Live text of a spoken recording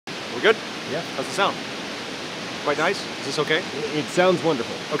We good? Yeah. How's it sound? Quite nice? Is this okay? It sounds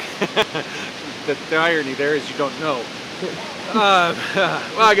wonderful. Okay. The irony there is you don't know. Well,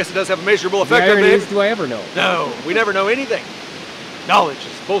 I guess it does have a measurable effect on me. Do I ever know? No, we never know anything. Knowledge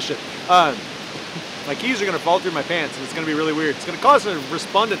is bullshit. My keys are going to fall through my pants, and it's going to be really weird. It's going to cause a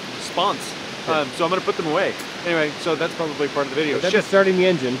respondent response. So I'm going to put them away. Anyway, so that's probably part of the video. That's starting the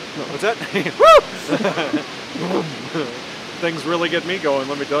engine. What's that? Woo! Things really get me going,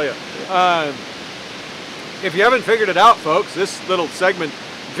 let me tell you. If you haven't figured it out, folks, this little segment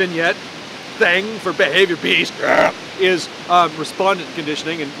vignette thing for Behavior Beast is respondent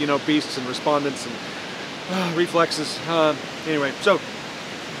conditioning, and you know, beasts and respondents and reflexes. Anyway, so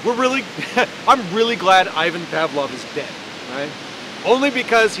we're really, I'm really glad Ivan Pavlov is dead, right? Only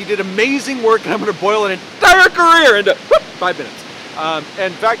because he did amazing work, and I'm going to boil an entire career into 5 minutes.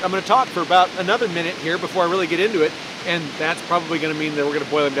 In fact, I'm going to talk for about another minute here before I really get into it, and that's probably going to mean that we're going to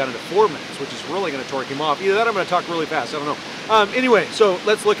boil him down into 4 minutes, which is really going to torque him off. Either that or I'm going to talk really fast, I don't know. Anyway, so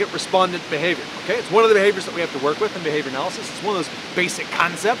let's look at respondent behavior, okay? It's one of the behaviors that we have to work with in behavior analysis. It's one of those basic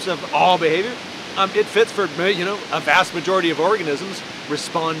concepts of all behavior. It fits for, you know, a vast majority of organisms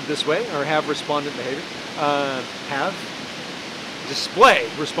respond this way, or have respondent behavior. Display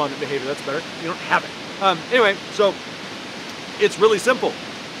respondent behavior, that's better. You don't have it. Anyway, so it's really simple.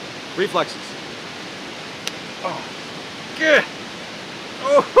 Reflexes. Oh, good.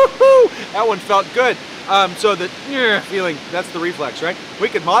 Oh, that one felt good. So the feeling, that's the reflex, right? We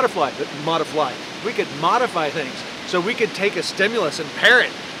could modify things. So we could take a stimulus and pair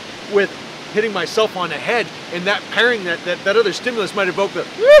it with hitting myself on the head, and that pairing, that other stimulus might evoke the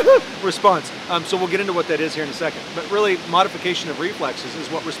response. So we'll get into what that is here in a second. But really, modification of reflexes is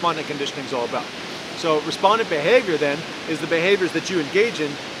what respondent conditioning is all about. So respondent behavior then is the behaviors that you engage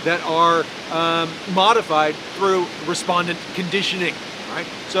in that are modified through respondent conditioning, right?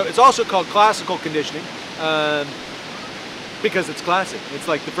 So it's also called classical conditioning because it's classic. It's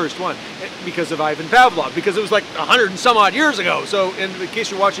like the first one because of Ivan Pavlov, because it was like 100 and some odd years ago. So in case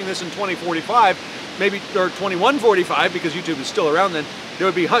you're watching this in 2045, maybe, or 2145, because YouTube is still around then, there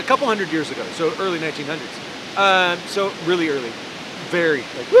would be a couple hundred years ago, so early 1900s. So really early, very,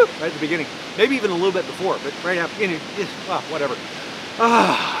 like, whoop, right at the beginning. Maybe even a little bit before, but right after, whatever.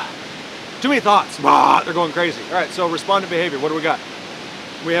 Too many thoughts. They're going crazy. All right, so respondent behavior, what do we got?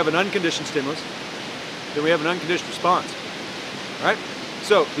 We have an unconditioned stimulus, then we have an unconditioned response, right?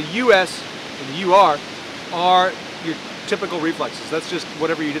 So the US and the UR are your typical reflexes. That's just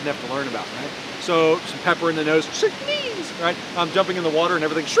whatever you didn't have to learn about, right? So some pepper in the nose, sneeze, right? Jumping in the water and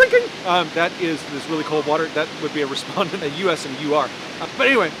everything shrinking. That is this really cold water. That would be a respondent, a US and a UR. But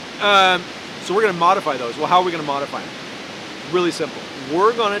anyway, so we're going to modify those. Well, how are we going to modify them? Really simple.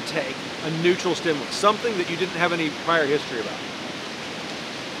 We're going to take a neutral stimulus, something that you didn't have any prior history about.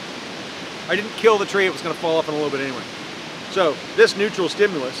 I didn't kill the tree, it was going to fall off in a little bit anyway. So this neutral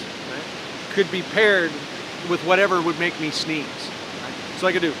stimulus, right, could be paired with whatever would make me sneeze. Right? So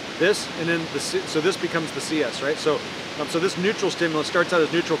I could do this, and then so this becomes the CS, right? So so this neutral stimulus starts out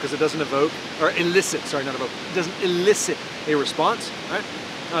as neutral because it doesn't evoke, or elicit, sorry, not evoke, it doesn't elicit a response, right?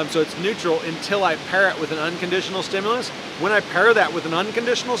 So it's neutral until I pair it with an unconditional stimulus. When I pair that with an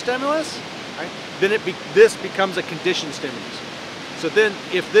unconditional stimulus, right, then this becomes a conditioned stimulus. So then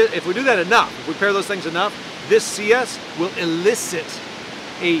if we do that enough, if we pair those things enough, this CS will elicit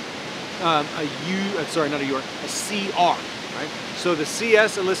a CR, right? So the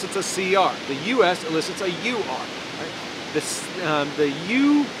CS elicits a CR, the US elicits a UR, right? The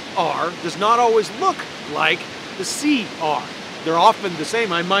UR does not always look like the CR. They're often the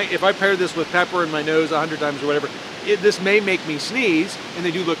same. If I pair this with pepper in my nose 100 times or whatever, this may make me sneeze, and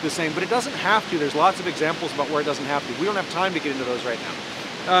they do look the same, but it doesn't have to. There's lots of examples about where it doesn't have to. We don't have time to get into those right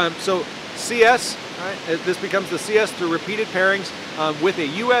now. So CS, right, this becomes the CS through repeated pairings with a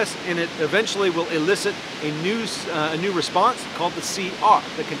US, and it eventually will elicit a new response called the CR,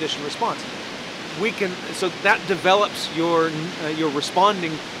 the conditioned response. So that develops your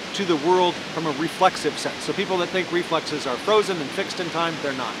responding to the world from a reflexive sense. So people that think reflexes are frozen and fixed in time,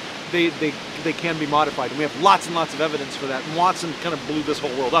 they're not. They can be modified, and we have lots and lots of evidence for that. And Watson kind of blew this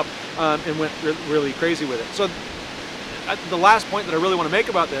whole world up and went really crazy with it. So the last point that I really want to make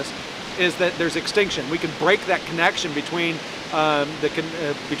about this is that there's extinction. We can break that connection between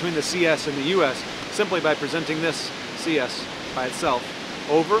the CS and the US simply by presenting this CS by itself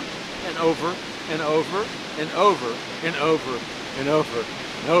over and over and over and over and over and over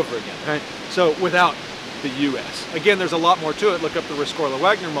and over again, right? So without the US. Again, there's a lot more to it. Look up the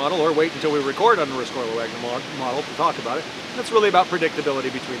Rescorla-Wagner model, or wait until we record on the Rescorla-Wagner model to talk about it. That's really about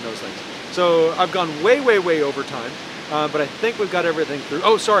predictability between those things. So I've gone way, way, way over time. but I think we've got everything through.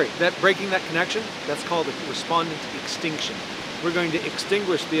 Oh, sorry, that breaking that connection, that's called a respondent extinction. We're going to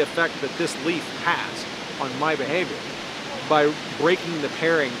extinguish the effect that this leaf has on my behavior by breaking the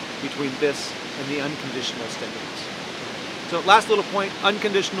pairing between this and the unconditional stimulus. So last little point,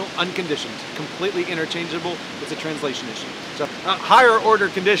 unconditional, unconditioned, completely interchangeable. It's a translation issue. So higher order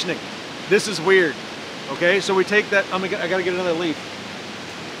conditioning. This is weird. Okay, so we take that, I gotta get another leaf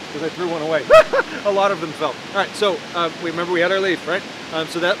because I threw one away. A lot of them fell. All right, so remember we had our leaf, right?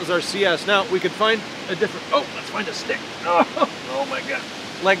 So that was our CS. Now we could find a different, oh, let's find a stick. Oh my God.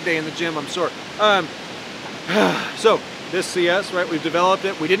 Leg day in the gym, I'm sore. So this CS, right, we've developed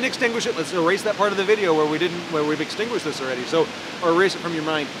it. We didn't extinguish it. Let's erase that part of the video where we've extinguished this already. So, or erase it from your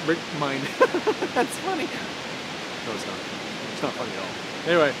mind. That's funny. No, it's not. It's not funny at all.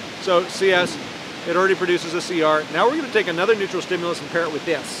 Anyway, so CS, it already produces a CR. Now we're going to take another neutral stimulus and pair it with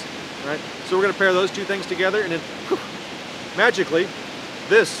this, right? So we're going to pair those two things together, and then magically,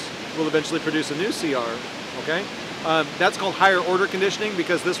 this will eventually produce a new CR, okay? That's called higher order conditioning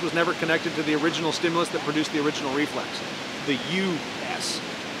because this was never connected to the original stimulus that produced the original reflex, the US.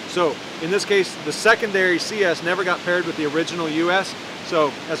 So in this case, the secondary CS never got paired with the original US.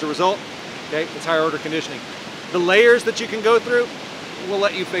 So as a result, okay, it's higher order conditioning. The layers that you can go through will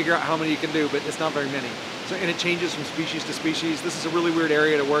let you figure out how many you can do, but it's not very many. So, and it changes from species to species. This is a really weird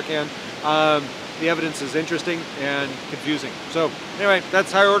area to work in. The evidence is interesting and confusing. So anyway,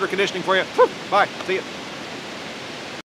 that's higher order conditioning for you. Bye, see you.